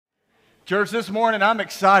Church, this morning I'm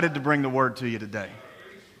excited to bring the Word to you today.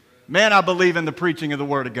 Man, I believe in the preaching of the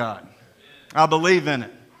Word of God. I believe in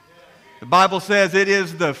it. The Bible says it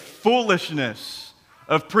is the foolishness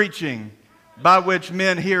of preaching by which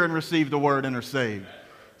men hear and receive the Word and are saved.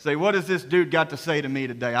 Say, what has this dude got to say to me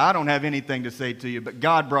today? I don't have anything to say to you, but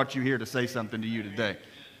God brought you here to say something to you today.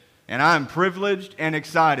 And I'm privileged and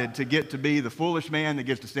excited to get to be the foolish man that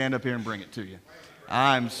gets to stand up here and bring it to you.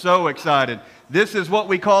 I'm so excited. This is what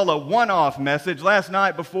we call a one-off message. Last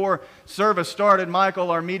night before service started,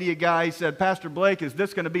 Michael, our media guy, he said, Pastor Blake, is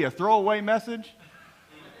this going to be a throwaway message?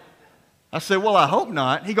 I said, well, I hope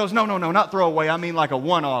not. He goes, no, not throwaway. I mean like a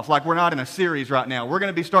one-off, like we're not in a series right now. We're going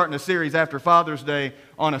to be starting a series after Father's Day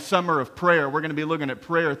on a summer of prayer. We're going to be looking at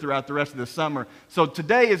prayer throughout the rest of the summer. So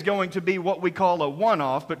today is going to be what we call a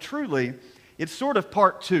one-off, but truly, it's sort of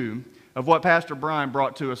part two of what Pastor Brian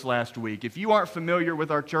brought to us last week. If you aren't familiar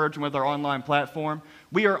with our church and with our online platform,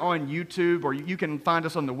 we are on YouTube, or you can find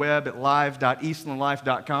us on the web at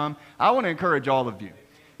live.eastlandlife.com. I want to encourage all of you.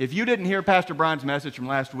 If you didn't hear Pastor Brian's message from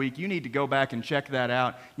last week, you need to go back and check that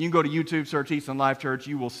out. You can go to YouTube, search Eastland Life Church.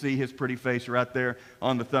 You will see his pretty face right there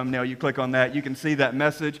on the thumbnail. You click on that, you can see that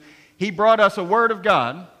message. He brought us a Word of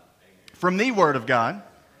God, from the Word of God,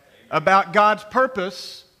 about God's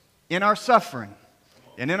purpose in our suffering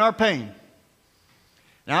and in our pain.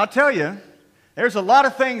 Now, I'll tell you, there's a lot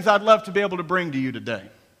of things I'd love to be able to bring to you today.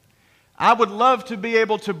 I would love to be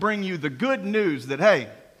able to bring you the good news that, hey,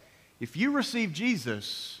 if you receive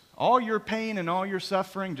Jesus, all your pain and all your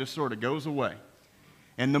suffering just sort of goes away.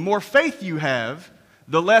 And the more faith you have,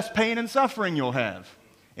 the less pain and suffering you'll have.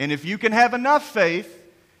 And if you can have enough faith,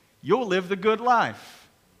 you'll live the good life.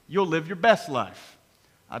 You'll live your best life.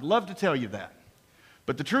 I'd love to tell you that.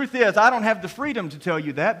 But the truth is, I don't have the freedom to tell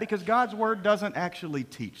you that because God's Word doesn't actually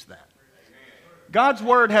teach that. God's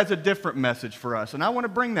Word has a different message for us, and I want to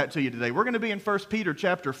bring that to you today. We're going to be in 1 Peter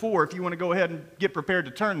chapter 4 if you want to go ahead and get prepared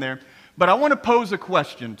to turn there. But I want to pose a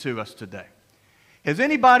question to us today. Has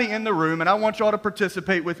anybody in the room, and I want you all to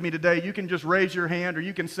participate with me today, you can just raise your hand or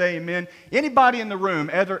you can say amen. Anybody in the room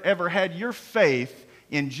ever had your faith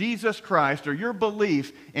in Jesus Christ or your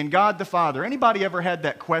belief in God the Father, anybody ever had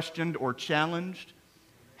that questioned or challenged?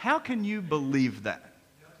 How can you believe that?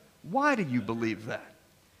 Why do you believe that?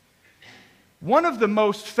 One of the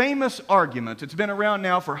most famous arguments, it's been around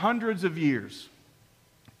now for hundreds of years,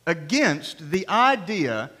 against the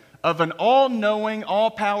idea of an all-knowing,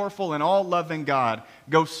 all-powerful, and all-loving God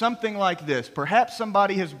goes something like this. Perhaps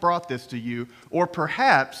somebody has brought this to you, or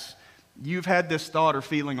perhaps you've had this thought or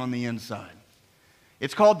feeling on the inside.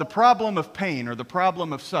 It's called the problem of pain, or the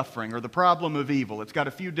problem of suffering, or the problem of evil. It's got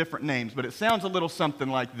a few different names, but it sounds a little something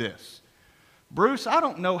like this. Bruce, I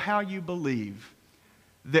don't know how you believe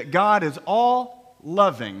that God is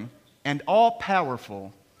all-loving and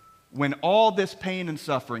all-powerful when all this pain and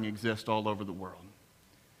suffering exists all over the world.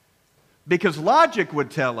 Because logic would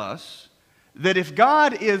tell us that if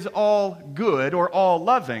God is all good or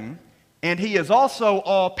all-loving, and He is also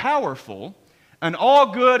all-powerful, an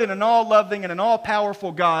all-good and an all-loving and an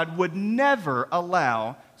all-powerful God would never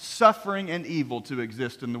allow suffering and evil to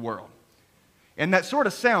exist in the world. And that sort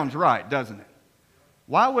of sounds right, doesn't it?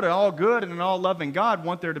 Why would an all-good and an all-loving God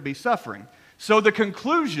want there to be suffering? So the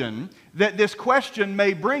conclusion that this question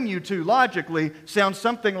may bring you to logically sounds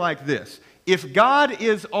something like this. If God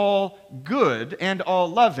is all good and all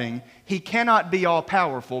loving, He cannot be all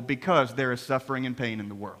powerful because there is suffering and pain in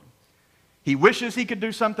the world. He wishes He could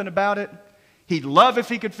do something about it. He'd love if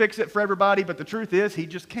He could fix it for everybody, but the truth is He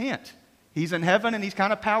just can't. He's in heaven and He's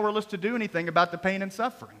kind of powerless to do anything about the pain and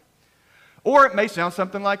suffering. Or it may sound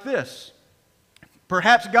something like this.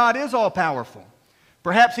 Perhaps God is all powerful.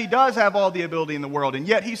 Perhaps He does have all the ability in the world, and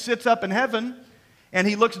yet He sits up in heaven and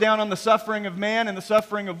He looks down on the suffering of man and the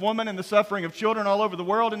suffering of woman and the suffering of children all over the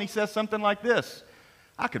world, and He says something like this: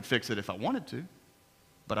 I could fix it if I wanted to,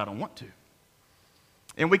 but I don't want to.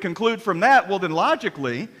 And we conclude from that, well then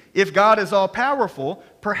logically, if God is all powerful,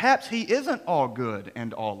 perhaps He isn't all good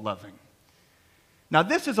and all loving. Now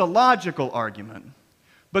this is a logical argument,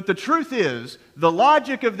 but the truth is, the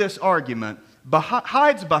logic of this argument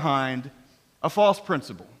hides behind a false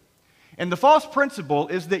principle. And the false principle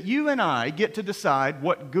is that you and I get to decide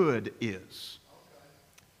what good is.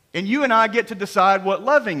 And you and I get to decide what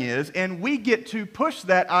loving is, and we get to push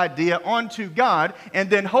that idea onto God and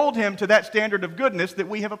then hold Him to that standard of goodness that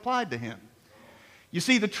we have applied to Him. You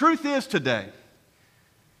see, the truth is today,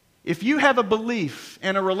 if you have a belief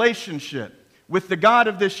and a relationship with the God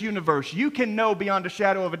of this universe, you can know beyond a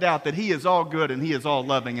shadow of a doubt that He is all good and He is all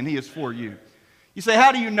loving and He is for you. You say,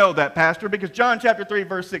 how do you know that, Pastor? Because John chapter 3,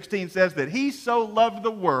 verse 16 says that he so loved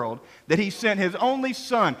the world that he sent his only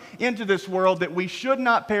Son into this world that we should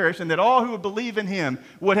not perish and that all who would believe in him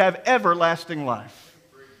would have everlasting life.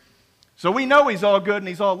 So we know he's all good and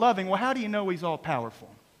he's all loving. Well, how do you know he's all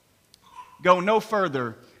powerful? Go no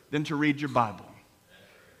further than to read your Bible.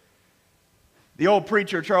 The old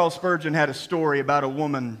preacher Charles Spurgeon had a story about a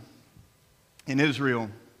woman in Israel.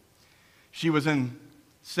 She was in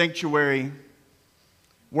sanctuary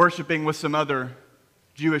worshiping with some other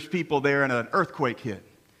Jewish people there, and an earthquake hit.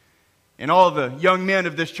 And all the young men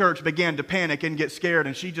of this church began to panic and get scared,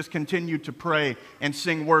 and she just continued to pray and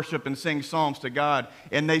sing worship and sing psalms to God.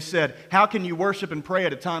 And they said, how can you worship and pray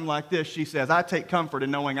at a time like this? She says, I take comfort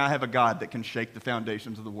in knowing I have a God that can shake the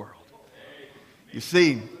foundations of the world. You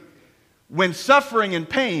see, when suffering and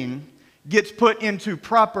pain gets put into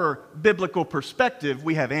proper biblical perspective,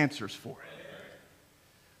 we have answers for it.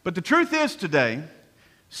 But the truth is today,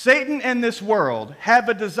 Satan and this world have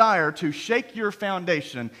a desire to shake your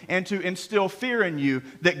foundation and to instill fear in you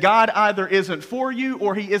that God either isn't for you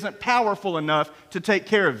or he isn't powerful enough to take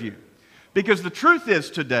care of you. Because the truth is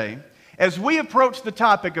today, as we approach the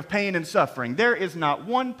topic of pain and suffering, there is not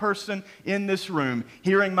one person in this room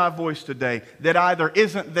hearing my voice today that either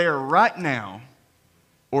isn't there right now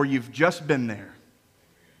or you've just been there.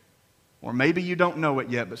 Or maybe you don't know it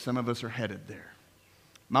yet, but some of us are headed there.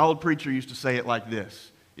 My old preacher used to say it like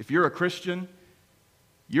this. If you're a Christian,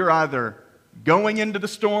 you're either going into the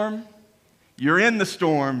storm, you're in the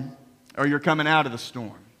storm, or you're coming out of the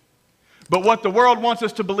storm. But what the world wants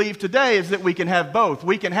us to believe today is that we can have both.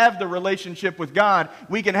 We can have the relationship with God.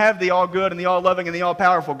 We can have the all-good and the all-loving and the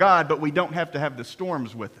all-powerful God, but we don't have to have the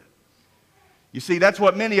storms with it. You see, that's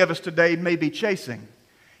what many of us today may be chasing.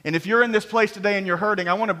 And if you're in this place today and you're hurting,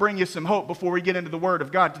 I want to bring you some hope before we get into the Word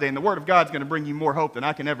of God today. And the Word of God is going to bring you more hope than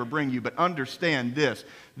I can ever bring you. But understand this.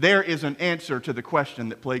 There is an answer to the question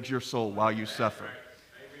that plagues your soul while you suffer.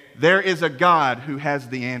 There is a God who has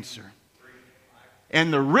the answer.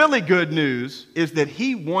 And the really good news is that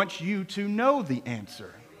He wants you to know the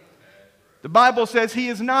answer. The Bible says He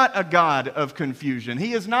is not a God of confusion.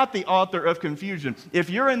 He is not the author of confusion. If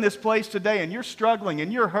you're in this place today and you're struggling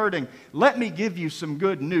and you're hurting, let me give you some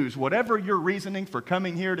good news. Whatever your reasoning for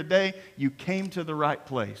coming here today, you came to the right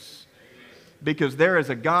place. Because there is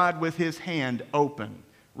a God with His hand open,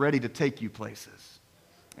 ready to take you places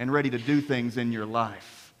and ready to do things in your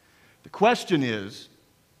life. The question is,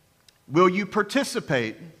 will you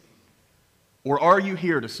participate or are you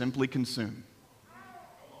here to simply consume?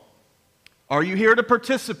 Are you here to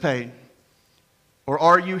participate, or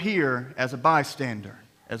are you here as a bystander,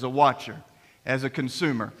 as a watcher, as a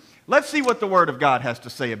consumer? Let's see what the Word of God has to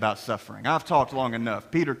say about suffering. I've talked long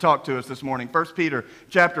enough. Peter talked to us this morning. 1 Peter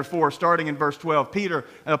chapter 4, starting in verse 12. Peter,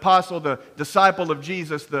 an apostle, the disciple of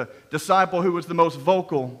Jesus, the disciple who was the most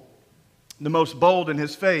vocal, the most bold in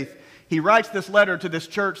his faith, he writes this letter to this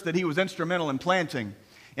church that he was instrumental in planting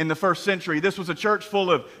in the first century. This was a church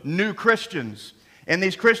full of new Christians. And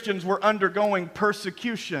these Christians were undergoing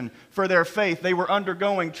persecution for their faith. They were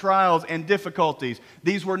undergoing trials and difficulties.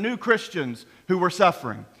 These were new Christians who were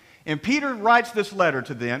suffering. And Peter writes this letter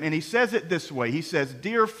to them, and he says it this way. He says,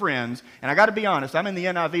 "Dear friends," and I got to be honest, I'm in the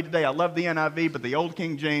NIV today. I love the NIV, but the old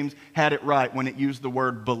King James had it right when it used the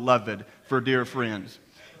word beloved for dear friends.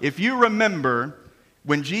 If you remember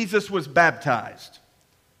when Jesus was baptized,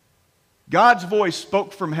 God's voice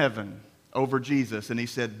spoke from heaven over Jesus, and he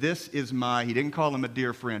said, he didn't call him a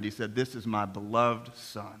dear friend, he said, "This is my beloved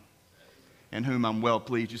Son, in whom I'm well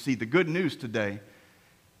pleased." You see, the good news today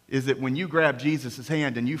is that when you grab Jesus'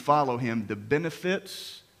 hand and you follow him, the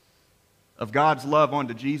benefits of God's love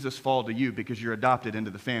onto Jesus fall to you because you're adopted into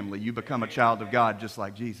the family. You become a child of God just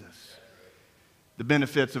like Jesus. The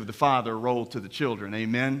benefits of the Father roll to the children,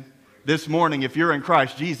 amen? This morning, if you're in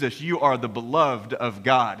Christ Jesus, you are the beloved of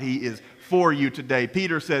God. He is for you today.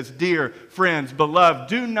 Peter says, "Dear friends, beloved,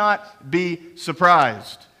 do not be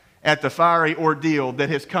surprised at the fiery ordeal that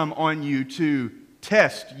has come on you to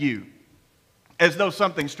test you, as though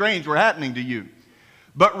something strange were happening to you.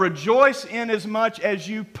 But rejoice inasmuch as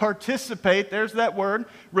you participate," there's that word,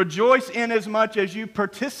 "rejoice inasmuch as you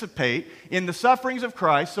participate in the sufferings of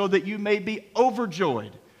Christ, so that you may be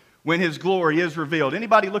overjoyed when His glory is revealed."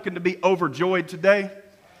 Anybody looking to be overjoyed today?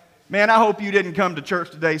 Man, I hope you didn't come to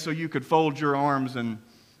church today so you could fold your arms and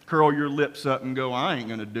curl your lips up and go, "I ain't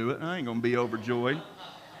going to do it. I ain't going to be overjoyed.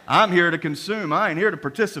 I'm here to consume. I ain't here to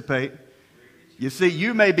participate." You see,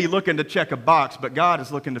 you may be looking to check a box, but God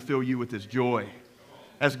is looking to fill you with His joy.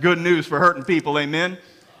 That's good news for hurting people, amen?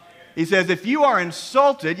 He says, if you are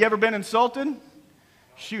insulted, you ever been insulted?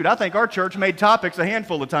 Shoot, I think our church made topics a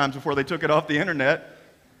handful of times before they took it off the internet.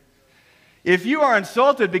 If you are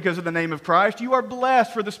insulted because of the name of Christ, you are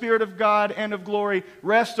blessed, for the Spirit of God and of glory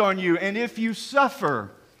rests on you. And if you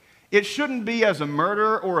suffer, it shouldn't be as a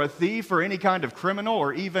murderer or a thief or any kind of criminal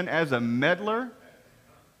or even as a meddler.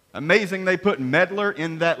 Amazing they put meddler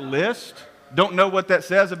in that list. Don't know what that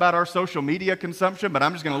says about our social media consumption, but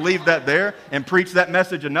I'm just going to leave that there and preach that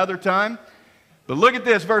message another time. But look at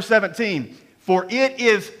this, verse 17. For it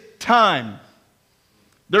is time.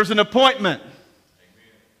 There's an appointment.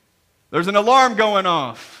 There's an alarm going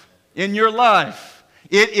off in your life.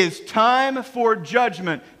 It is time for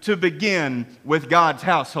judgment to begin with God's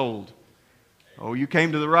household. Oh, you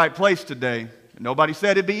came to the right place today. Nobody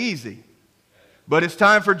said it'd be easy. But it's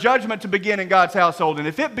time for judgment to begin in God's household. And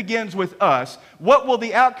if it begins with us, what will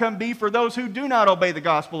the outcome be for those who do not obey the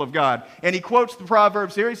gospel of God? And he quotes the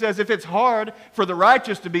Proverbs here. He says, if it's hard for the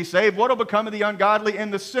righteous to be saved, what will become of the ungodly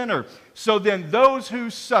and the sinner? So then those who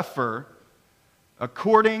suffer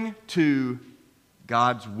according to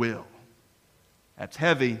God's will. That's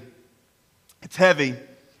heavy. It's heavy.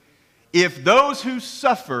 If those who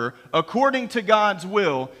suffer according to God's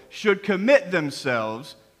will should commit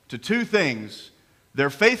themselves to two things, their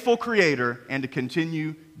faithful Creator and to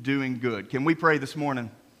continue doing good. Can we pray this morning?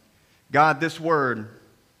 God, this word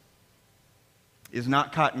is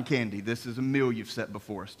not cotton candy. This is a meal you've set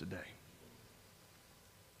before us today.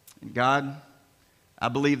 And God, I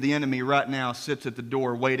believe the enemy right now sits at the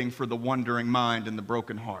door waiting for the wandering mind and the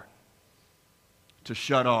broken heart to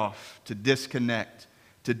shut off, to disconnect,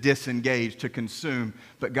 to disengage, to consume.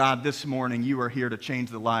 But God, this morning you are here to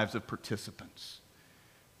change the lives of participants.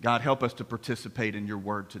 God, help us to participate in your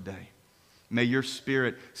word today. May your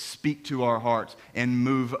Spirit speak to our hearts and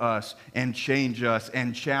move us and change us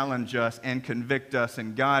and challenge us and convict us.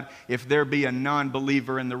 And God, if there be a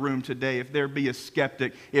non-believer in the room today, if there be a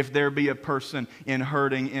skeptic, if there be a person in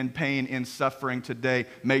hurting, in pain, in suffering today,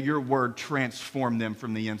 may your word transform them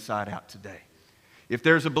from the inside out today. If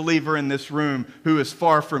there's a believer in this room who is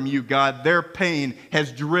far from you, God, their pain has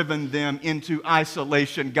driven them into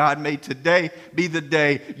isolation. God, may today be the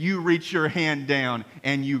day you reach your hand down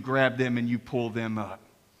and you grab them and you pull them up.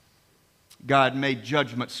 God, may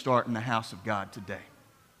judgment start in the house of God today.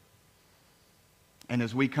 And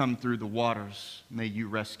as we come through the waters, may you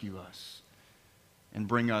rescue us and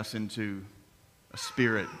bring us into a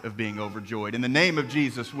spirit of being overjoyed. In the name of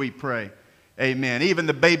Jesus, we pray. Amen. Even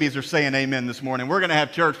the babies are saying amen this morning. We're going to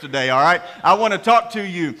have church today, all right? I want to talk to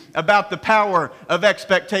you about the power of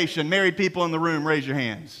expectation. Married people in the room, raise your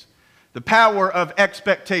hands. The power of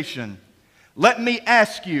expectation. Let me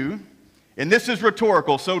ask you, and this is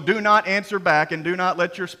rhetorical, so do not answer back and do not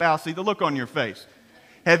let your spouse see the look on your face.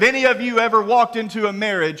 Have any of you ever walked into a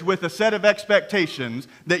marriage with a set of expectations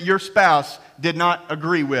that your spouse did not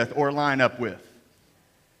agree with or line up with?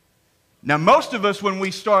 Now, most of us, when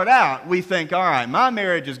we start out, we think, all right, my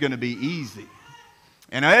marriage is going to be easy.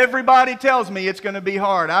 And everybody tells me it's going to be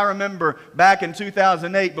hard. I remember back in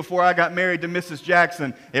 2008, before I got married to Mrs.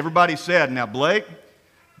 Jackson, everybody said, now, Blake,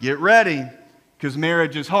 get ready, because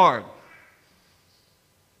marriage is hard.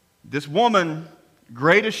 This woman,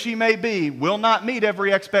 great as she may be, will not meet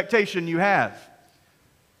every expectation you have.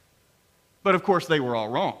 But, of course, they were all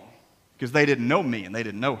wrong, because they didn't know me and they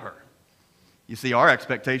didn't know her. You see, our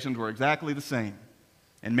expectations were exactly the same.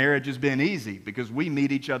 And marriage has been easy because we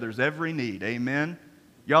meet each other's every need. Amen?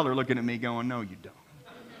 Y'all are looking at me going, no, you don't.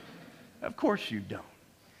 Of course you don't.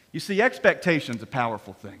 You see, expectation's a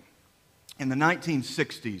powerful thing. In the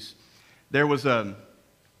 1960s, there was a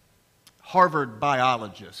Harvard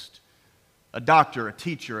biologist, a doctor, a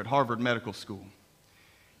teacher at Harvard Medical School.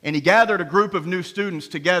 And he gathered a group of new students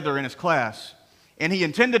together in his class. And he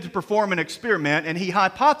intended to perform an experiment, and he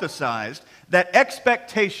hypothesized that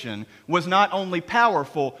expectation was not only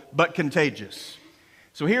powerful, but contagious.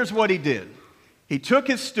 So here's what he did. He took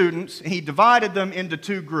his students, and he divided them into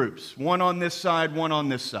two groups, one on this side, one on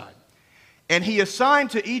this side. And he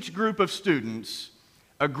assigned to each group of students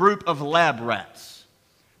a group of lab rats.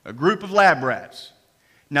 A group of lab rats.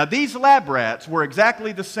 Now, these lab rats were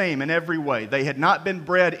exactly the same in every way. They had not been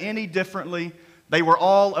bred any differently. They were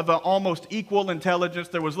all of an almost equal intelligence.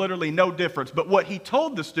 There was literally no difference. But what he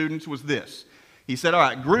told the students was this. He said, all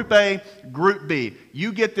right, Group A, Group B,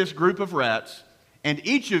 you get this group of rats, and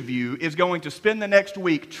each of you is going to spend the next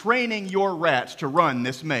week training your rats to run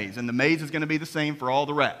this maze. And the maze is going to be the same for all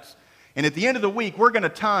the rats. And at the end of the week, we're going to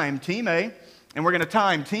time Team A, and we're going to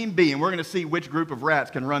time Team B, and we're going to see which group of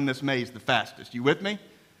rats can run this maze the fastest. You with me?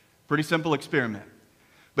 Pretty simple experiment.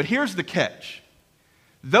 But here's the catch.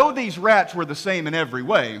 Though these rats were the same in every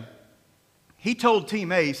way, he told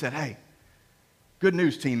Team A, he said, hey, Good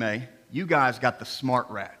news, Team A. You guys got the smart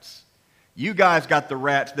rats. You guys got the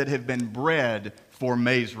rats that have been bred for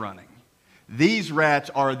maze running. These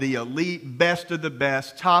rats are the elite, best of the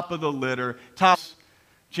best, top of the litter.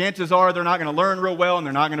 Chances are they're not going to learn real well and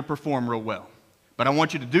they're not going to perform real well. But I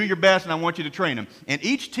want you to do your best and I want you to train them. And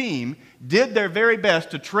each team did their very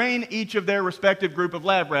best to train each of their respective group of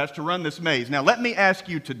lab rats to run this maze. Now let me ask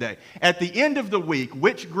you today, at the end of the week,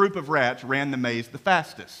 which group of rats ran the maze the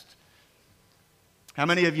fastest? How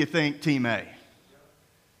many of you think Team A?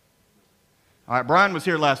 All right, Brian was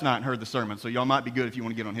here last night and heard the sermon, so y'all might be good if you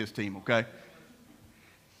want to get on his team, okay?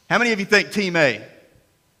 How many of you think Team A?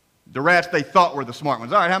 The rats they thought were the smart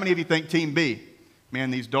ones. All right, how many of you think Team B?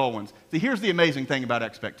 Man, these dull ones. See, here's the amazing thing about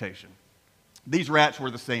expectation. These rats were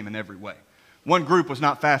the same in every way. One group was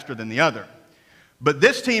not faster than the other. But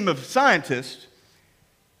this team of scientists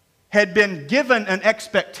had been given an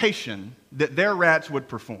expectation that their rats would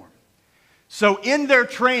perform. So in their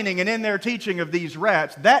training and in their teaching of these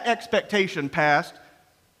rats, that expectation passed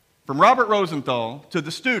from Robert Rosenthal to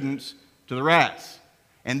the students to the rats.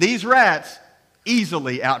 And these rats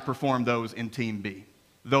easily outperformed those in Team B,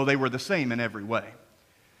 though they were the same in every way.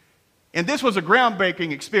 And this was a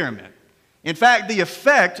groundbreaking experiment. In fact, the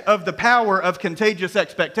effect of the power of contagious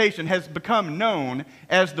expectation has become known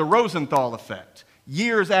as the Rosenthal effect,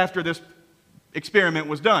 years after this experiment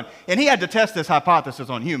was done. And he had to test this hypothesis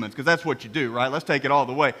on humans, because that's what you do, right? Let's take it all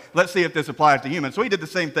the way. Let's see if this applies to humans. So he did the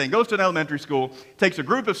same thing. Goes to an elementary school, takes a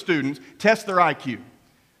group of students, tests their IQ.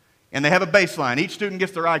 And they have a baseline. Each student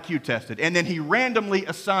gets their IQ tested. And then he randomly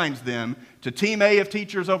assigns them to Team A of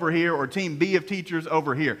teachers over here or Team B of teachers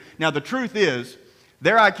over here. Now, the truth is,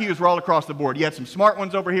 their IQs were all across the board. You had some smart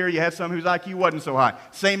ones over here. You had some whose IQ wasn't so high.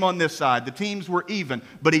 Same on this side. The teams were even.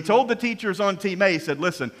 But he told the teachers on Team A, he said,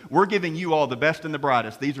 listen, we're giving you all the best and the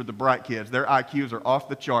brightest. These are the bright kids. Their IQs are off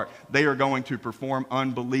the chart. They are going to perform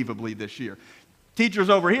unbelievably this year. Teachers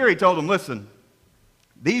over here, he told them, listen,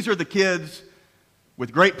 these are the kids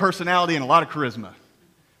with great personality and a lot of charisma.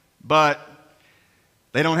 But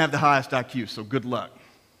they don't have the highest IQ, so good luck.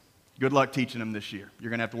 Good luck teaching them this year. You're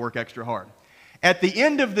going to have to work extra hard. At the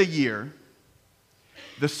end of the year,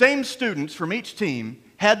 the same students from each team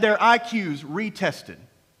had their IQs retested.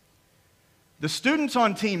 The students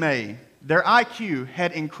on Team A, their IQ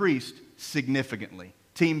had increased significantly.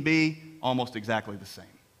 Team B, almost exactly the same.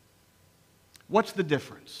 What's the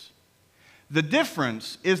difference? The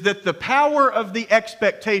difference is that the power of the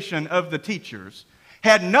expectation of the teachers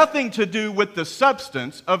had nothing to do with the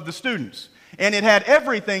substance of the students. And it had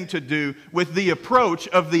everything to do with the approach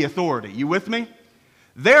of the authority. You with me?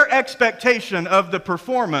 Their expectation of the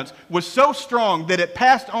performance was so strong that it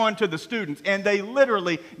passed on to the students, and they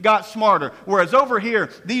literally got smarter. Whereas over here,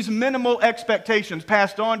 these minimal expectations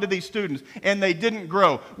passed on to these students, and they didn't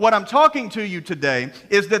grow. What I'm talking to you today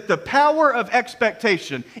is that the power of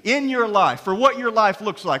expectation in your life, for what your life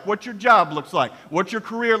looks like, what your job looks like, what your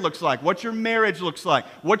career looks like, what your marriage looks like,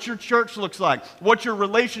 what your church looks like, what your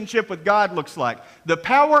relationship with God looks like, the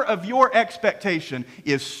power of your expectation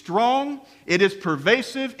is strong, it is pervasive,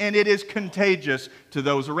 and it is contagious to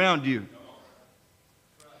those around you.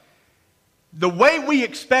 The way we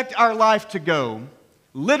expect our life to go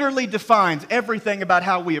literally defines everything about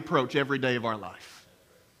how we approach every day of our life.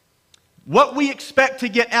 What we expect to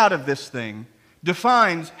get out of this thing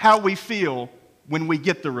defines how we feel when we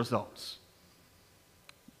get the results.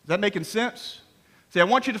 Is that making sense? See, I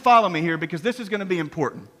want you to follow me here because this is going to be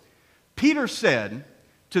important. Peter said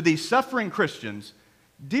to these suffering Christians,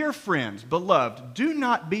 "Dear friends, beloved, do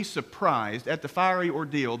not be surprised at the fiery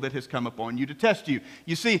ordeal that has come upon you to test you."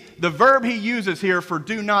 You see, the verb he uses here for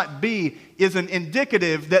do not be is an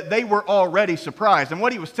indicative that they were already surprised. And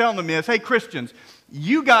what he was telling them is, hey, Christians,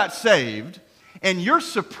 you got saved, and you're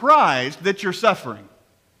surprised that you're suffering.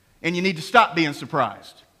 And you need to stop being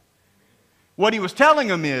surprised. What he was telling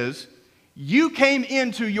them is, you came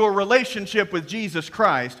into your relationship with Jesus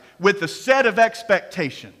Christ with a set of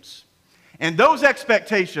expectations. And those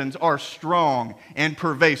expectations are strong and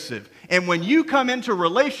pervasive. And when you come into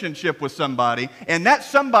relationship with somebody, and that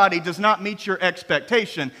somebody does not meet your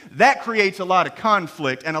expectation, that creates a lot of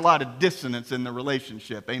conflict and a lot of dissonance in the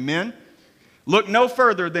relationship. Amen? Look no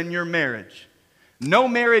further than your marriage. No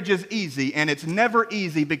marriage is easy, and it's never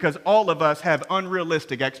easy because all of us have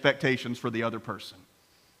unrealistic expectations for the other person.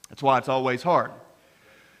 That's why it's always hard.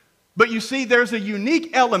 But you see, there's a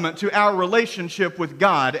unique element to our relationship with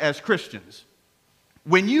God as Christians.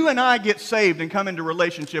 When you and I get saved and come into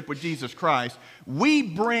relationship with Jesus Christ, we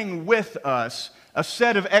bring with us a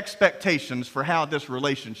set of expectations for how this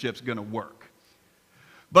relationship's going to work.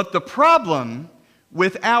 But the problem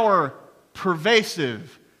with our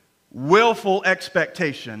pervasive, willful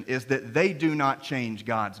expectation is that they do not change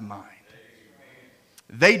God's mind.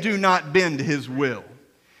 They do not bend His will.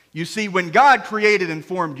 You see, when God created and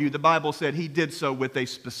formed you, the Bible said He did so with a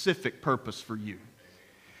specific purpose for you.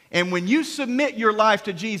 And when you submit your life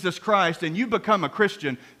to Jesus Christ and you become a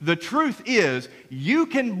Christian, the truth is you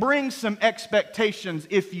can bring some expectations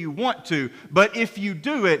if you want to, but if you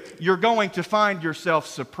do it, you're going to find yourself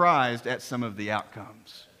surprised at some of the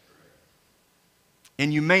outcomes.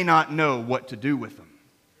 And you may not know what to do with them.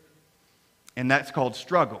 And that's called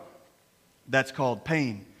struggle. That's called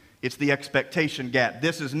pain. It's the expectation gap.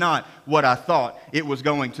 This is not what I thought it was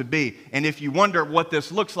going to be. And if you wonder what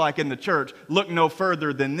this looks like in the church, look no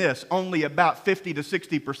further than this. Only about 50 to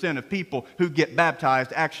 60% of people who get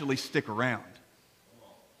baptized actually stick around.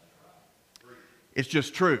 It's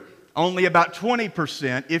just true. Only about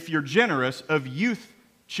 20%, if you're generous, of youth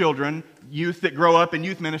that grow up in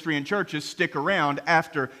youth ministry and churches stick around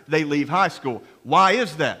after they leave high school. Why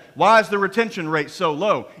is that? Why is the retention rate so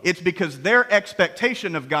low? It's because their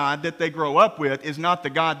expectation of God that they grow up with is not the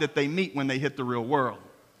God that they meet when they hit the real world.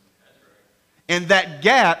 And that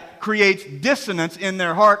gap creates dissonance in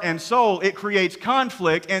their heart and soul. It creates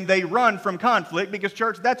conflict, and they run from conflict because,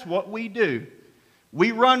 church, that's what we do.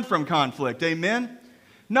 We run from conflict. Amen?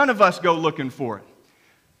 None of us go looking for it.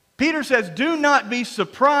 Peter says, do not be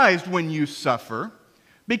surprised when you suffer,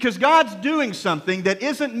 because God's doing something that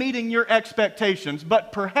isn't meeting your expectations.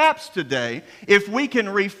 But perhaps today, if we can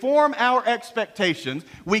reform our expectations,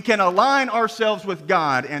 we can align ourselves with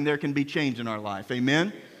God, and there can be change in our life.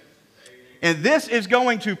 Amen? And this is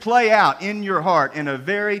going to play out in your heart in a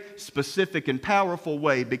very specific and powerful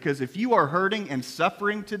way, because if you are hurting and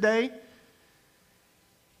suffering today,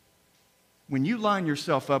 when you line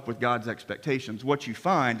yourself up with God's expectations, what you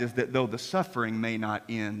find is that though the suffering may not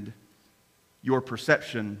end, your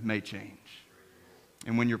perception may change.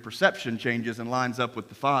 And when your perception changes and lines up with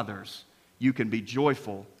the Father's, you can be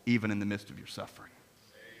joyful even in the midst of your suffering.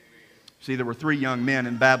 See, there were 3 young men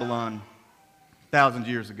in Babylon thousands of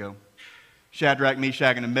years ago. Shadrach,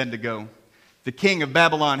 Meshach, and Abednego. The king of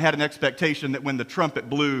Babylon had an expectation that when the trumpet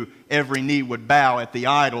blew, every knee would bow at the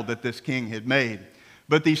idol that this king had made.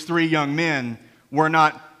 But these 3 young men were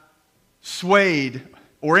not swayed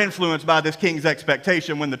or influenced by this king's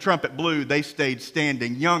expectation. When the trumpet blew, they stayed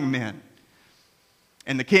standing, young men.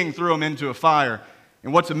 And the king threw them into a fire.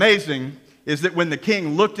 And what's amazing is that when the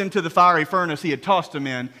king looked into the fiery furnace he had tossed them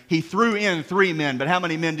in, he threw in 3 men. But how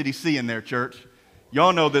many men did he see in there, church?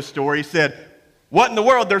 Y'all know this story. He said, what in the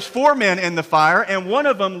world? There's 4 men in the fire, and one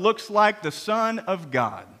of them looks like the Son of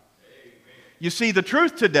God. Amen. You see, the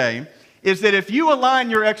truth today is that if you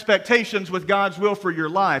align your expectations with God's will for your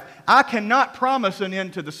life, I cannot promise an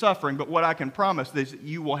end to the suffering, but what I can promise is that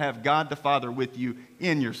you will have God the Father with you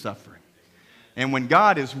in your suffering. And when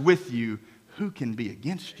God is with you, who can be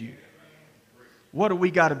against you? What do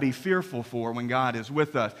we got to be fearful for when God is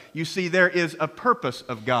with us? You see, there is a purpose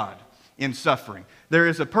of God in suffering. There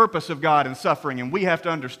is a purpose of God in suffering, and we have to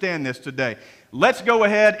understand this today. Let's go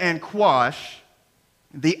ahead and quash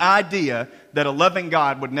the idea that a loving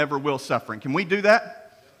God would never will suffering. Can we do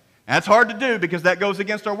that? That's hard to do because that goes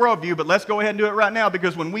against our worldview, but let's go ahead and do it right now,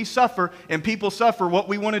 because when we suffer and people suffer, what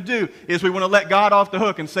we want to do is we want to let God off the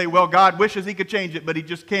hook and say, well, God wishes He could change it, but He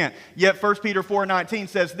just can't. Yet 1 Peter 4:19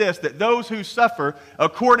 says this, that those who suffer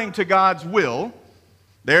according to God's will,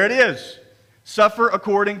 there it is, suffer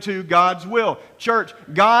according to God's will. Church,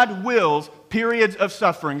 God wills periods of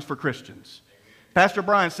sufferings for Christians. Pastor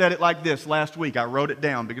Brian said it like this last week. I wrote it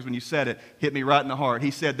down because when you said it, hit me right in the heart.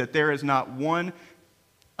 He said that there is not one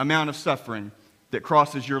amount of suffering that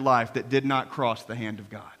crosses your life that did not cross the hand of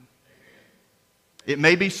God. It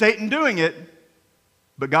may be Satan doing it,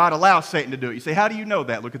 but God allows Satan to do it. You say, how do you know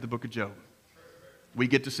that? Look at the book of Job. We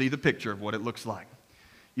get to see the picture of what it looks like.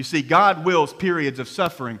 You see, God wills periods of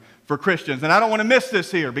suffering for Christians. And I don't want to miss this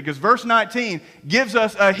here, because verse 19 gives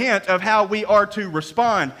us a hint of how we are to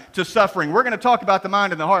respond to suffering. We're going to talk about the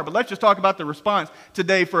mind and the heart, but let's just talk about the response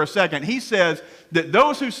today for a second. He says that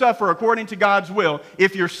those who suffer according to God's will,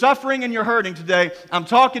 if you're suffering and you're hurting today, I'm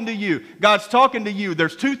talking to you. God's talking to you.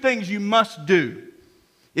 There's 2 things you must do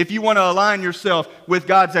if you want to align yourself with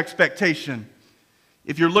God's expectation.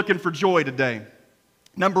 If you're looking for joy today.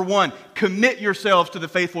 Number 1, commit yourselves to the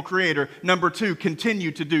faithful Creator. Number 2,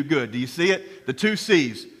 continue to do good. Do you see it? The 2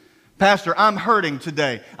 C's. Pastor, I'm hurting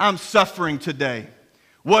today. I'm suffering today.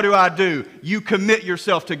 What do? You commit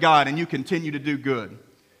yourself to God and you continue to do good.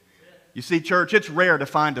 You see, church, it's rare to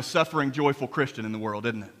find a suffering, joyful Christian in the world,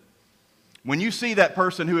 isn't it? When you see that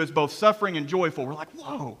person who is both suffering and joyful, we're like,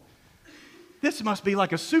 whoa, this must be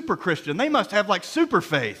like a super Christian. They must have like super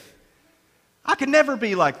faith. I can never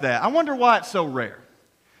be like that. I wonder why it's so rare.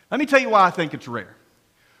 Let me tell you why I think it's rare.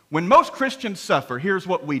 When most Christians suffer, here's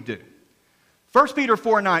what we do. 1 Peter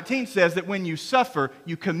 4:19 says that when you suffer,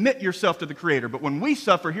 you commit yourself to the Creator. But when we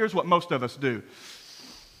suffer, here's what most of us do.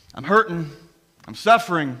 I'm hurting. I'm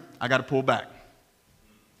suffering. I got to pull back.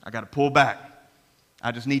 I got to pull back.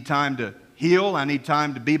 I just need time to heal. I need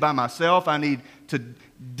time to be by myself. I need to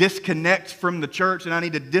disconnect from the church, and I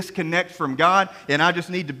need to disconnect from God, and I just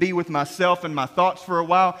need to be with myself and my thoughts for a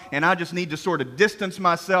while, and I just need to sort of distance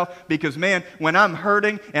myself because, man, when I'm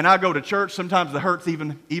hurting and I go to church, sometimes the hurt's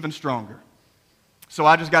even stronger. So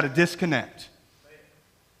I just got to disconnect.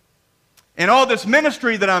 And all this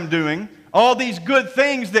ministry that I'm doing, all these good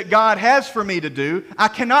things that God has for me to do, I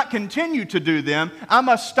cannot continue to do them. I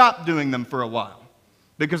must stop doing them for a while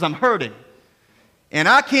because I'm hurting. And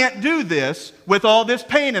I can't do this with all this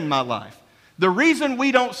pain in my life. The reason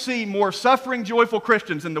we don't see more suffering, joyful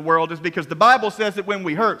Christians in the world is because the Bible says that when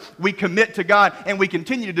we hurt, we commit to God and we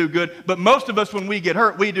continue to do good. But most of us, when we get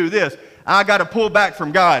hurt, we do this. I got to pull back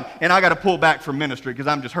from God and I got to pull back from ministry because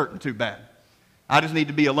I'm just hurting too bad. I just need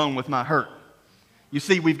to be alone with my hurt. You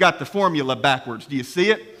see, we've got the formula backwards. Do you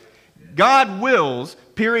see it? God wills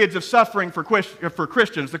periods of suffering for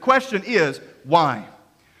Christians. The question is, why?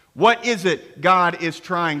 What is it God is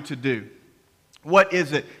trying to do? What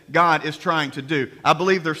is it God is trying to do? I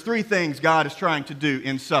believe there's three things God is trying to do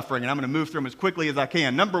in suffering, and I'm going to move through them as quickly as I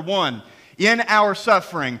can. Number one, in our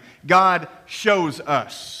suffering, God shows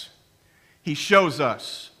us. He shows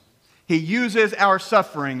us. He uses our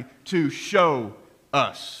suffering to show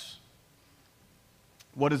us.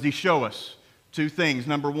 What does He show us? Two things.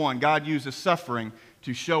 Number one, God uses suffering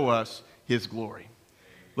to show us His glory.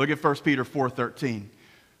 Look at 1 Peter 4:13.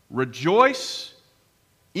 Rejoice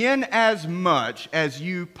in as much as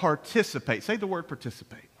you participate. Say the word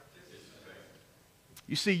participate.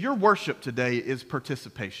 You see, your worship today is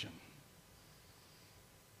participation.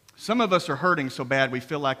 Some of us are hurting so bad we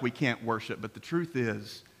feel like we can't worship, but the truth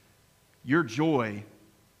is, your joy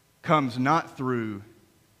comes not through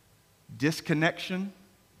disconnection,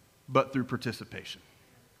 but through participation.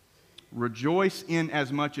 Rejoice in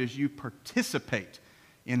as much as you participate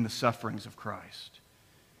in the sufferings of Christ.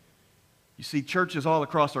 You see, churches all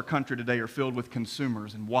across our country today are filled with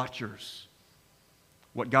consumers and watchers.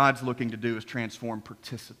 What God's looking to do is transform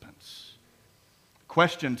participants. The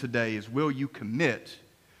question today is, will you commit?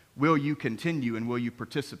 Will you continue? And will you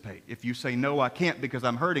participate? If you say, no, I can't because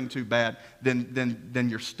I'm hurting too bad, then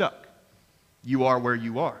you're stuck. You are where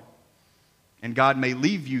you are. And God may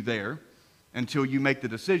leave you there until you make the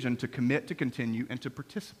decision to commit, to continue, and to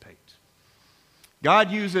participate. God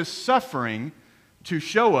uses suffering to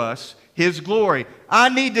show us His glory. I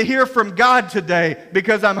need to hear from God today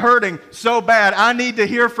because I'm hurting so bad. I need to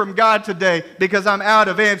hear from God today because I'm out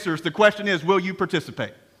of answers. The question is, will you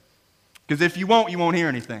participate? Because if you won't hear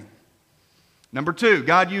anything. Number two,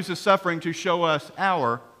 God uses suffering to show us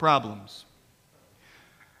our problems.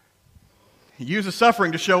 He uses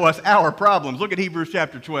suffering to show us our problems. Look at Hebrews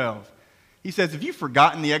chapter 12. He says, have you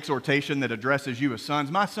forgotten the exhortation that addresses you as sons?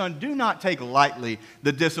 My son, do not take lightly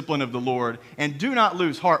the discipline of the Lord, and do not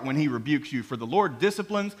lose heart when He rebukes you. For the Lord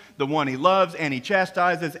disciplines the one He loves, and He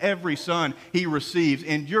chastises every son He receives.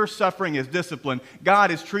 And your suffering is discipline. God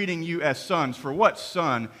is treating you as sons. For what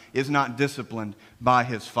son is not disciplined by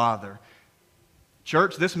his father?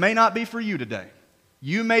 Church, this may not be for you today.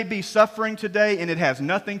 You may be suffering today, and it has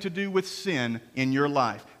nothing to do with sin in your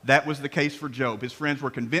life. That was the case for Job. His friends were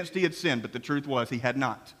convinced he had sinned, but the truth was he had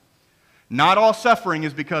not. Not all suffering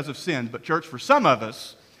is because of sin, but church, for some of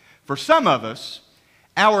us,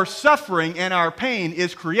 our suffering and our pain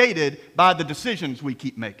is created by the decisions we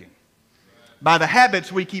keep making, by the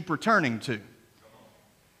habits we keep returning to.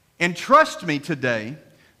 And trust me today,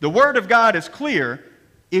 the Word of God is clear.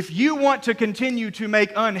 If you want to continue to make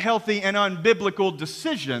unhealthy and unbiblical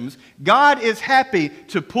decisions, God is happy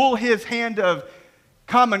to pull His hand of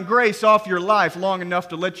common grace off your life long enough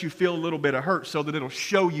to let you feel a little bit of hurt so that it'll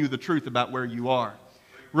show you the truth about where you are.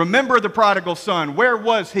 Remember the prodigal son. Where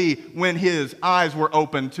was he when his eyes were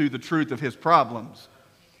open to the truth of his problems?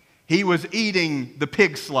 He was eating the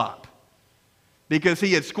pig slop because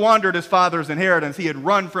he had squandered his father's inheritance. He had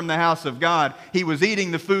run from the house of God. He was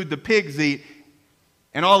eating the food the pigs eat.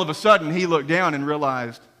 And all of a sudden, he looked down and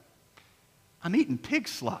realized, I'm eating pig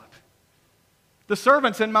slop. The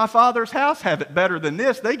servants in my father's house have it better than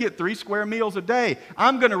this. They get 3 square meals a day.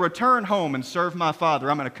 I'm going to return home and serve my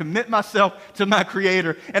father. I'm going to commit myself to my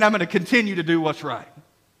Creator, and I'm going to continue to do what's right.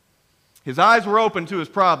 His eyes were open to his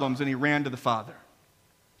problems, and he ran to the Father.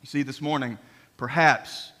 You see, this morning,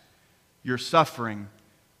 perhaps you're suffering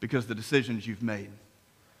because of the decisions you've made.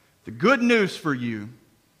 The good news for you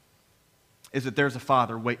is that there's a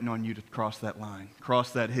Father waiting on you to cross that line,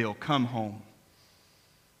 cross that hill, come home.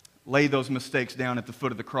 Lay those mistakes down at the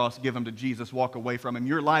foot of the cross, give them to Jesus, walk away from Him.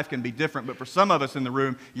 Your life can be different, but for some of us in the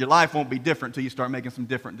room, your life won't be different until you start making some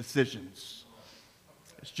different decisions.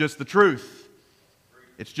 It's just the truth.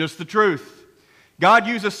 It's just the truth. God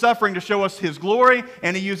uses suffering to show us His glory,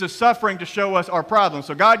 and He uses suffering to show us our problems.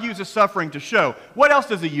 So God uses suffering to show. What else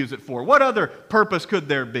does He use it for? What other purpose could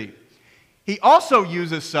there be? He also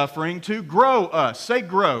uses suffering to grow us. Say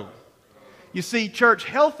grow. You see, church,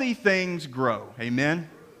 healthy things grow. Amen?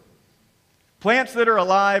 Plants that are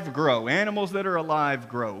alive grow. Animals that are alive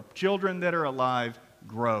grow. Children that are alive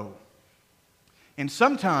grow. And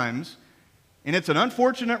sometimes, and it's an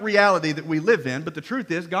unfortunate reality that we live in, but the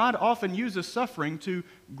truth is God often uses suffering to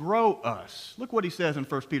grow us. Look what He says in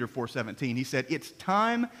 1 Peter 4:17. He said, it's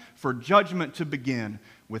time for judgment to begin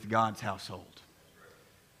with God's household.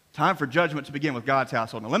 Time for judgment to begin with God's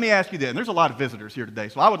household. Now, let me ask you this. And there's a lot of visitors here today,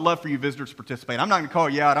 so I would love for you visitors to participate. I'm not going to call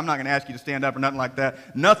you out. I'm not going to ask you to stand up or nothing like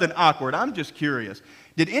that. Nothing awkward. I'm just curious.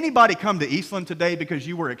 Did anybody come to Eastland today because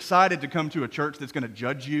you were excited to come to a church that's going to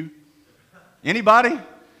judge you? Anybody?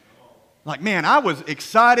 Like, man, I was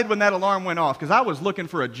excited when that alarm went off because I was looking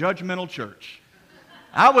for a judgmental church.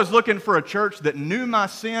 I was looking for a church that knew my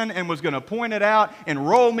sin and was going to point it out and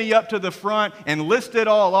roll me up to the front and list it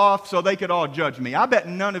all off so they could all judge me. I bet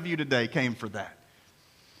none of you today came for that.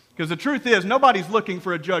 Because the truth is, nobody's looking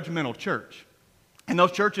for a judgmental church. And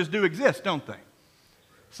those churches do exist, don't they?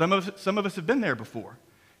 Some of us have been there before.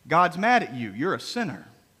 God's mad at you. You're a sinner.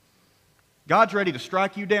 God's ready to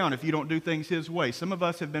strike you down if you don't do things His way. Some of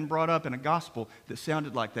us have been brought up in a gospel that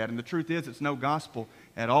sounded like that. And the truth is, it's no gospel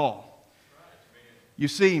at all. You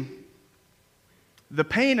see, the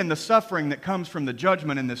pain and the suffering that comes from the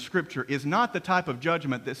judgment in this scripture is not the type of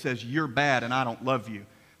judgment that says you're bad and I don't love you.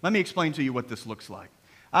 Let me explain to you what this looks like.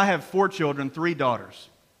 I have 4 children, 3 daughters.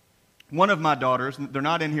 One of my daughters, they're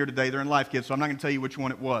not in here today, they're in Life Kids, so I'm not going to tell you which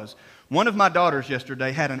one it was. One of my daughters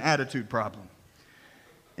yesterday had an attitude problem.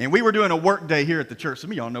 And we were doing a work day here at the church. Some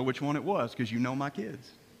of y'all know which one it was because you know my kids.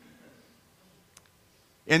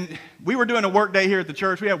 And we were doing a work day here at the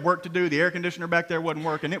church. We had work to do. The air conditioner back there wasn't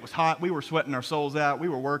working. It was hot. We were sweating our souls out. We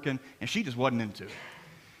were working, and she just wasn't into it.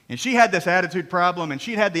 And she had this attitude problem, and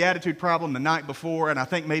she'd had the attitude problem the night before, and I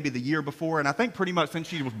think maybe the year before, and I think pretty much since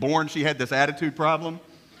she was born, she had this attitude problem.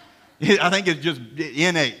 I think it's just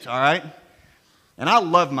innate, all right? And I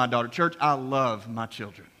love my daughter. Church, I love my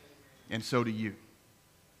children, and so do you.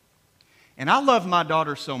 And I love my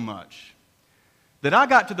daughter so much that I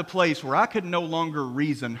got to the place where I could no longer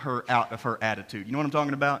reason her out of her attitude. You know what I'm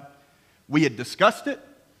talking about? We had discussed it.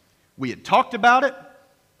 We had talked about it.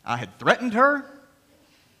 I had threatened her.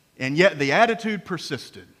 And yet the attitude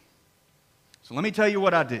persisted. So let me tell you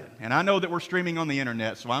what I did. And I know that we're streaming on the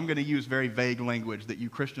internet, so I'm going to use very vague language that you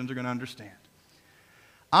Christians are going to understand.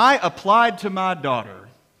 I applied to my daughter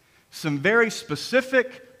some very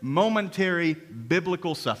specific, momentary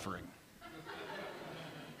biblical suffering.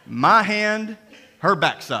 My hand, her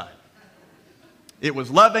backside. It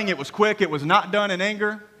was loving, it was quick, it was not done in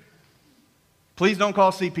anger. Please don't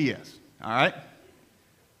call CPS, all right?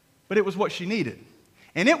 But it was what she needed.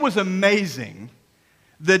 And it was amazing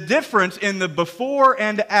the difference in the before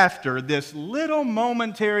and after this little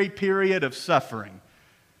momentary period of suffering.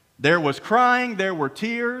 There was crying, there were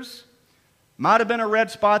tears. Might have been a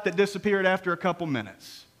red spot that disappeared after a couple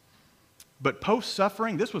minutes. But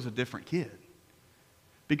post-suffering, this was a different kid.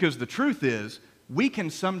 Because the truth is, we can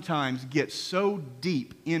sometimes get so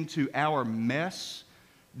deep into our mess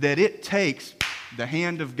that it takes the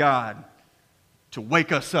hand of God to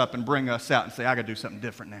wake us up and bring us out and say, I got to do something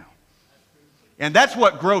different now. And that's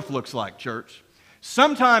what growth looks like, church.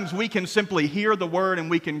 Sometimes we can simply hear the word and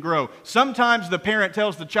we can grow. Sometimes the parent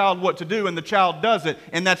tells the child what to do and the child does it,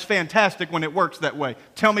 and that's fantastic when it works that way.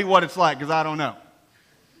 Tell me what it's like, because I don't know.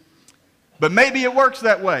 But maybe it works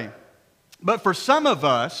that way. But for some of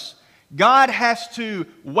us, God has to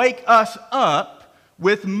wake us up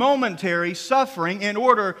with momentary suffering in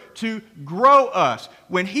order to grow us.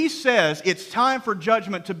 When He says it's time for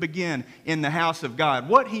judgment to begin in the house of God,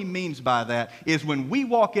 what He means by that is when we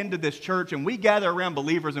walk into this church and we gather around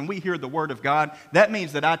believers and we hear the Word of God, that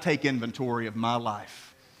means that I take inventory of my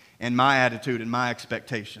life and my attitude and my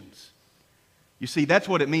expectations. You see, that's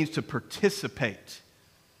what it means to participate.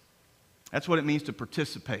 That's what it means to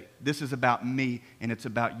participate. This is about me, and it's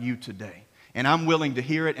about you today. And I'm willing to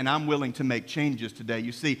hear it, and I'm willing to make changes today.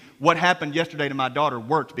 You see, what happened yesterday to my daughter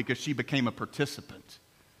worked because she became a participant.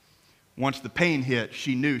 Once the pain hit,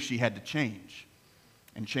 she knew she had to change.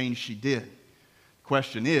 And change she did. The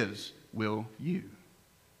question is, will you?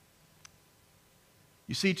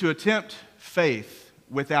 You see, to attempt faith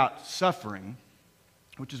without suffering,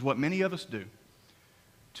 which is what many of us do,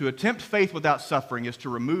 to attempt faith without suffering is to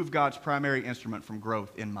remove God's primary instrument from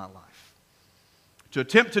growth in my life. To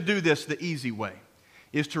attempt to do this the easy way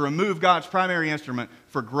is to remove God's primary instrument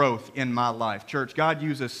for growth in my life. Church, God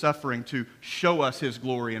uses suffering to show us His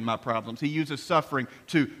glory in my problems. He uses suffering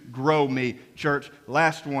to grow me. Church,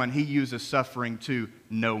 last one, He uses suffering to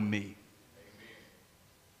know me.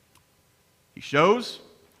 He shows,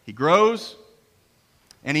 He grows,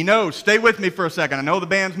 and He knows. Stay with me for a second. I know the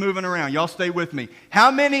band's moving around. Y'all stay with me.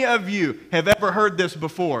 How many of you have ever heard this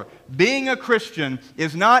before? Being a Christian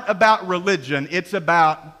is not about religion. It's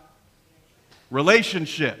about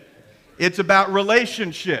relationship. It's about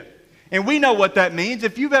relationship. And we know what that means.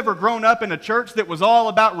 If you've ever grown up in a church that was all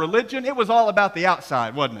about religion, it was all about the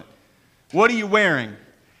outside, wasn't it? What are you wearing?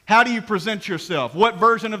 How do you present yourself? What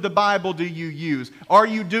version of the Bible do you use? Are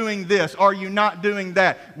you doing this? Are you not doing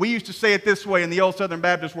that? We used to say it this way in the old Southern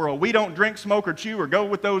Baptist world. We don't drink, smoke, or chew, or go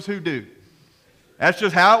with those who do. That's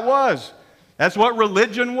just how it was. That's what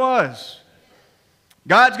religion was.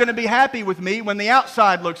 God's going to be happy with me when the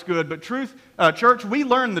outside looks good. But church, we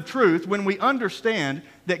learn the truth when we understand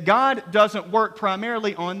that God doesn't work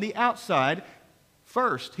primarily on the outside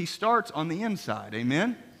first. He starts on the inside.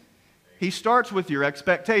 Amen? He starts with your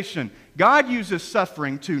expectation. God uses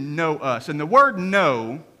suffering to know us. And the word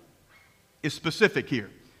know is specific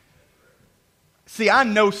here. See, I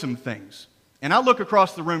know some things. And I look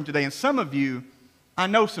across the room today, and some of you, I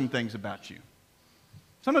know some things about you.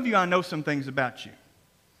 Some of you, I know some things about you.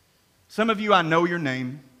 Some of you, I know your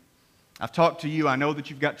name. I've talked to you. I know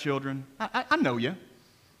that you've got children. I know you.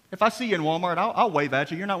 If I see you in Walmart, I'll wave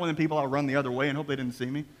at you. You're not one of the people I'll run the other way and hope they didn't see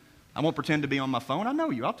me. I won't pretend to be on my phone. I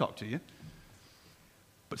know you. I'll talk to you.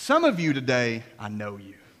 But some of you today, I know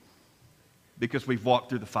you because we've walked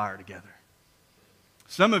through the fire together.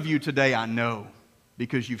 Some of you today, I know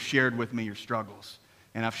because you've shared with me your struggles,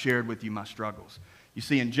 and I've shared with you my struggles. You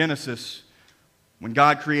see, in Genesis, when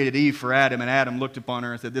God created Eve for Adam, and Adam looked upon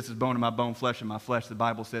her and said, "This is bone of my bone, flesh of my flesh," the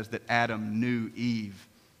Bible says that Adam knew Eve,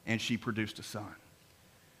 and she produced a son.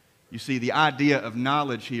 You see, the idea of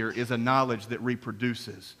knowledge here is a knowledge that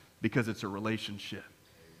reproduces because it's a relationship.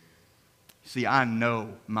 See, I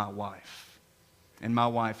know my wife, and my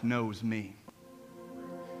wife knows me.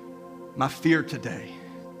 My fear today,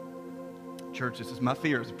 church, this is my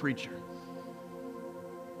fear as a preacher.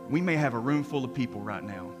 We may have a room full of people right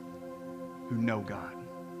now who know God.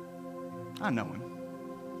 I know Him.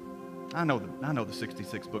 I know the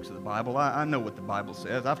 66 books of the Bible. I know what the Bible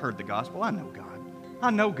says. I've heard the gospel. I know God.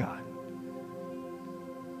 I know God.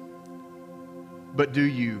 But do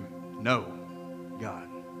you know God?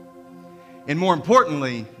 And more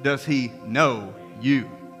importantly, does He know you?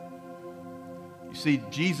 You see,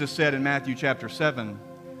 Jesus said in Matthew chapter 7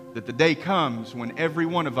 that the day comes when every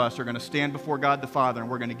one of us are going to stand before God the Father and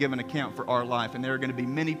we're going to give an account for our life. And there are going to be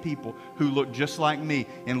many people who look just like me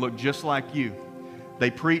and look just like you. They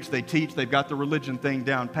preach, they teach, they've got the religion thing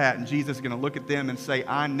down pat, and Jesus is going to look at them and say,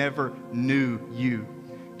 "I never knew you."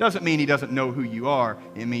 Doesn't mean He doesn't know who you are.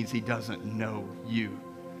 It means He doesn't know you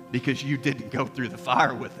because you didn't go through the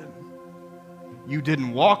fire with Him. You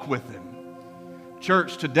didn't walk with Him.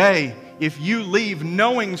 Church, today, if you leave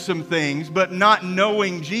knowing some things but not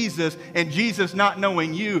knowing Jesus and Jesus not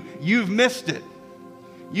knowing you, you've missed it.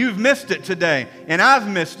 You've missed it today, and I've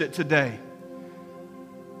missed it today.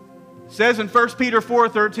 It says in 1 Peter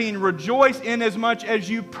 4:13, "Rejoice inasmuch as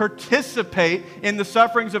you participate in the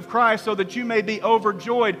sufferings of Christ, so that you may be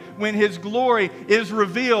overjoyed when His glory is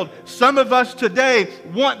revealed." Some of us today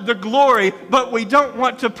want the glory, but we don't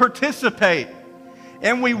want to participate.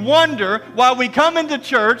 And we wonder why we come into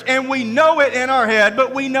church and we know it in our head,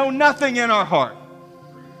 but we know nothing in our heart.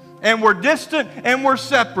 And we're distant and we're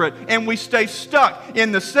separate, and we stay stuck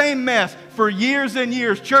in the same mess for years and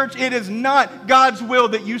years. Church, it is not God's will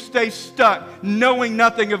that you stay stuck knowing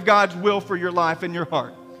nothing of God's will for your life and your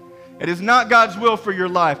heart. It is not God's will for your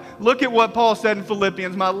life. Look at what Paul said in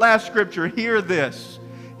Philippians, my last scripture. Hear this.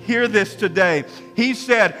 Hear this today. He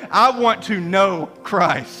said, "I want to know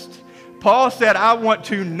Christ." Paul said, "I want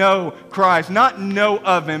to know Christ." Not know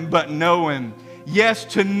of Him, but know Him. Yes,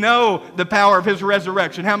 to know the power of His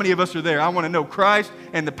resurrection. How many of us are there? I want to know Christ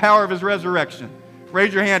and the power of His resurrection.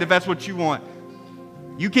 Raise your hand if that's what you want.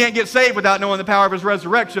 You can't get saved without knowing the power of His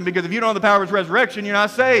resurrection, because if you don't know the power of His resurrection, you're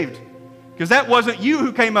not saved. Because that wasn't you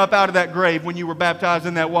who came up out of that grave when you were baptized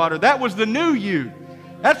in that water. That was the new you.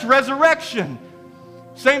 That's resurrection.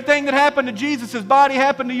 Same thing that happened to Jesus, His body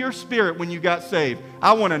happened to your spirit when you got saved.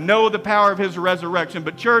 I want to know the power of His resurrection.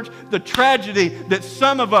 But church, the tragedy that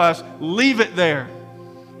some of us leave it there.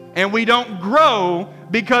 And we don't grow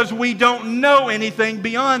because we don't know anything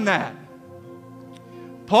beyond that.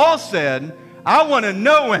 Paul said, I want to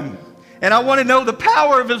know Him, and I want to know the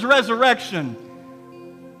power of His resurrection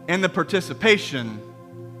and the participation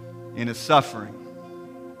in His suffering.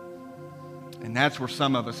 And that's where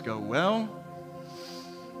some of us go, well,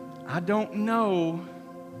 I don't know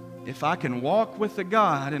if I can walk with a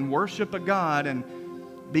God and worship a God and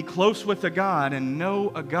be close with a God and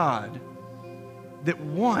know a God that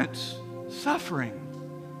wants suffering.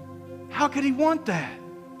 How could He want that?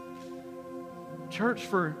 Church,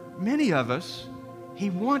 for many of us, He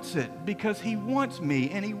wants it because He wants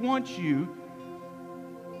me and He wants you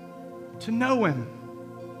to know Him.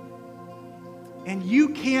 And you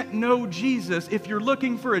can't know Jesus if you're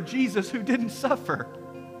looking for a Jesus who didn't suffer.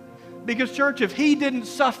 Because, church, if He didn't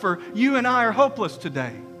suffer, you and I are hopeless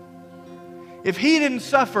today. If He didn't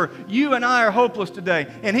suffer, you and I are hopeless today.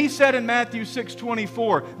 And He said in Matthew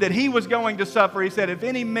 6:24 that He was going to suffer. He said, if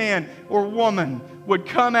any man or woman would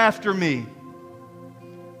come after me,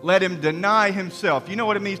 let him deny himself. You know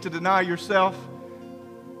what it means to deny yourself?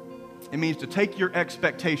 It means to take your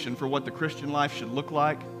expectation for what the Christian life should look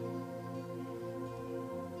like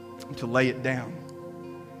and to lay it down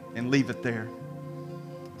and leave it there.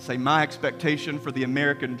 Say, my expectation for the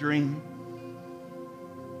American dream,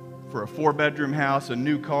 for a 4-bedroom house, a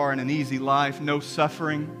new car, and an easy life, no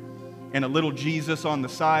suffering, and a little Jesus on the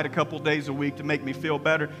side a couple days a week to make me feel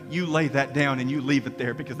better, you lay that down and you leave it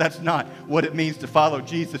there, because that's not what it means to follow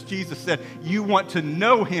Jesus. Jesus said, you want to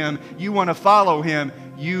know Him, you want to follow Him,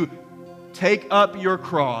 you take up your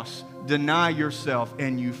cross, deny yourself,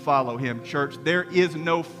 and you follow Him. Church, there is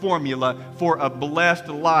no formula for a blessed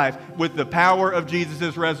life with the power of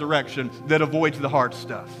Jesus' resurrection that avoids the hard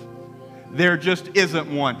stuff. There just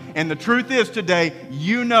isn't one. And the truth is today,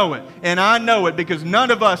 you know it, and I know it, because none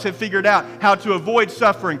of us have figured out how to avoid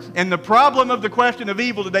suffering. And the problem of the question of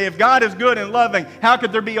evil today, if God is good and loving, how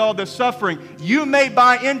could there be all this suffering? You may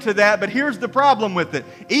buy into that, but here's the problem with it.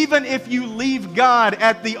 Even if you leave God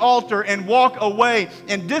at the altar and walk away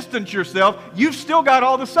and distance yourself, you've still got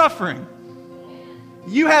all the suffering.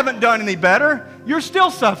 You haven't done any better. You're still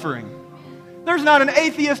suffering. There's not an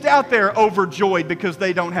atheist out there overjoyed because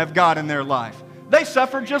they don't have God in their life. They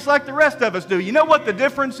suffer just like the rest of us do. You know what the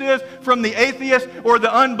difference is from the atheist or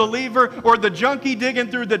the unbeliever or the junkie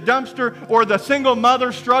digging through the dumpster or the single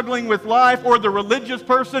mother struggling with life or the religious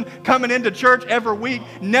person coming into church every week,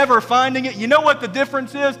 never finding it? You know what the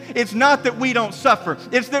difference is? It's not that we don't suffer.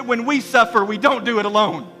 It's that when we suffer, we don't do it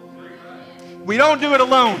alone. We don't do it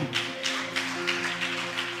alone.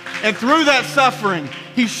 And through that suffering,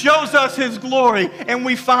 He shows us His glory and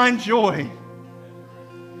we find joy.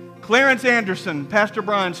 Clarence Anderson, Pastor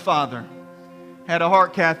Brian's father, had a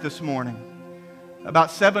heart cath this morning.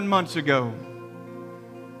 About 7 months ago,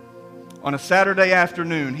 on a Saturday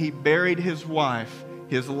afternoon, he buried his wife,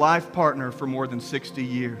 his life partner for more than 60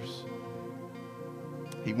 years.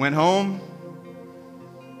 He went home,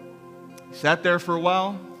 he sat there for a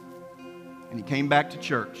while, and he came back to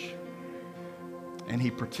church. And he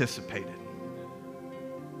participated.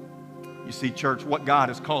 You see, church, what God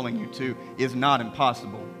is calling you to is not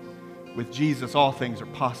impossible. With Jesus, all things are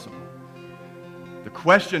possible. The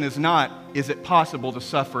question is not, is it possible to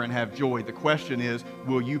suffer and have joy? The question is,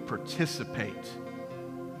 will you participate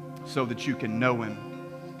so that you can know Him?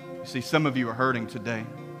 You see, some of you are hurting today,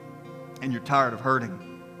 and you're tired of hurting.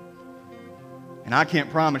 And I can't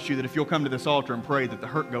promise you that if you'll come to this altar and pray that the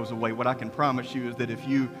hurt goes away. What I can promise you is that if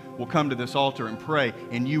you will come to this altar and pray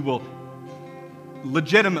and you will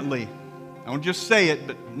legitimately, don't just say it,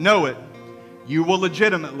 but know it, you will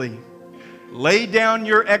legitimately lay down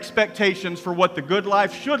your expectations for what the good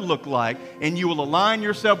life should look like, and you will align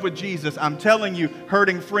yourself with Jesus. I'm telling you,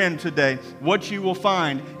 hurting friend today, what you will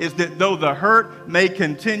find is that though the hurt may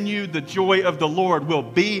continue, the joy of the Lord will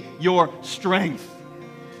be your strength.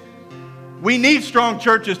 We need strong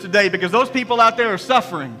churches today because those people out there are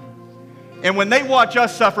suffering. And when they watch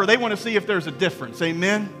us suffer, they want to see if there's a difference.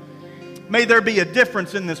 Amen? May there be a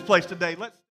difference in this place today.